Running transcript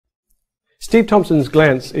Steve Thompson's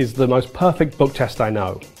Glance is the most perfect book test I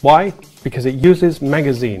know. Why? Because it uses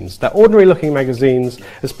magazines. They're ordinary looking magazines.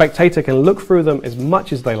 A spectator can look through them as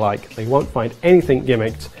much as they like. They won't find anything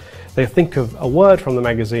gimmicked. They think of a word from the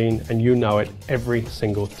magazine and you know it every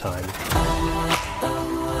single time.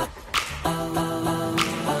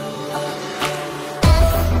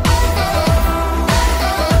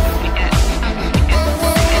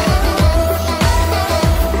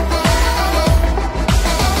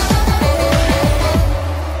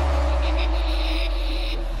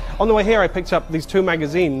 On the way here I picked up these two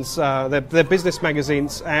magazines, they're business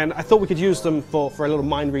magazines, and I thought we could use them for a little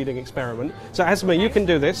mind reading experiment. So Esme, you can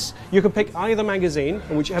do this. You can pick either magazine,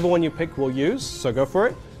 and whichever one you pick we'll use, so go for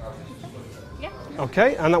it. Yeah.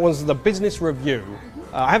 Okay, and that one's the Business Review.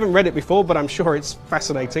 I haven't read it before, but I'm sure it's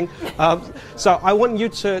fascinating. So I want you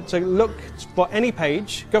to look for any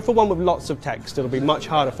page, go for one with lots of text, it'll be much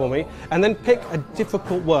harder for me, and then pick a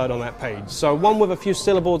difficult word on that page. So one with a few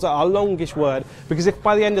syllables, a longish word, because if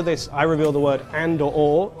by the end of this I reveal the word and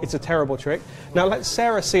or, it's a terrible trick. Now let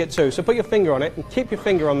Sarah see it too, so put your finger on it and keep your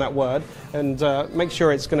finger on that word and make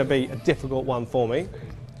sure it's going to be a difficult one for me.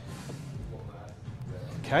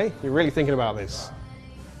 Okay, you're really thinking about this.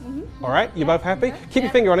 All right, you both happy? Keep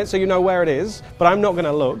your finger on it so you know where it is, but I'm not going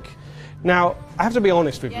to look. Now, I have to be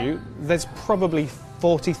honest with you, there's probably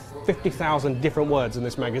 50,000 different words in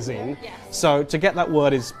this magazine, so to get that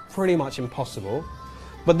word is pretty much impossible.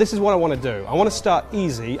 But this is what I want to do. I want to start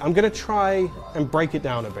easy. I'm going to try and break it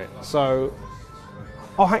down a bit. So,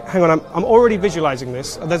 oh, hang on, I'm already visualizing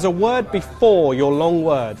this. There's a word before your long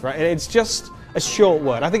word, right? It's just a short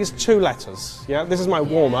word. I think it's 2 letters. Yeah, this is my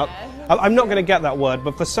warm-up. I'm not going to get that word,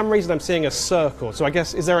 but for some reason I'm seeing a circle. So I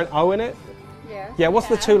guess, is there an O in it? Yeah. Yeah, what's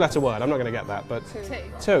the 2-letter word? I'm not going to get that, but...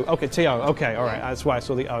 Two. Okay, T-O. Okay, all right, that's why I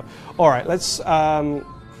saw the O. All right, let's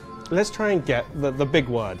try and get the big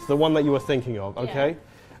word, the one that you were thinking of, okay?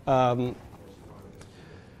 All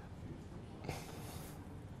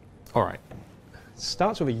right.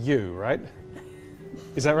 Starts with a U, right?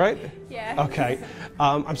 Is that right? Yeah. Okay.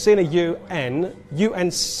 I'm seeing a U-N.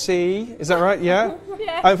 U-N-C. Is that right? Yeah?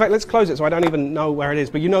 Yeah. In fact, let's close it so I don't even know where it is.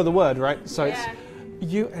 But you know the word, right? So it's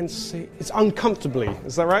U-N-C. It's uncomfortably.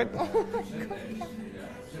 Is that right?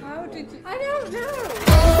 How did you... I don't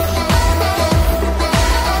know.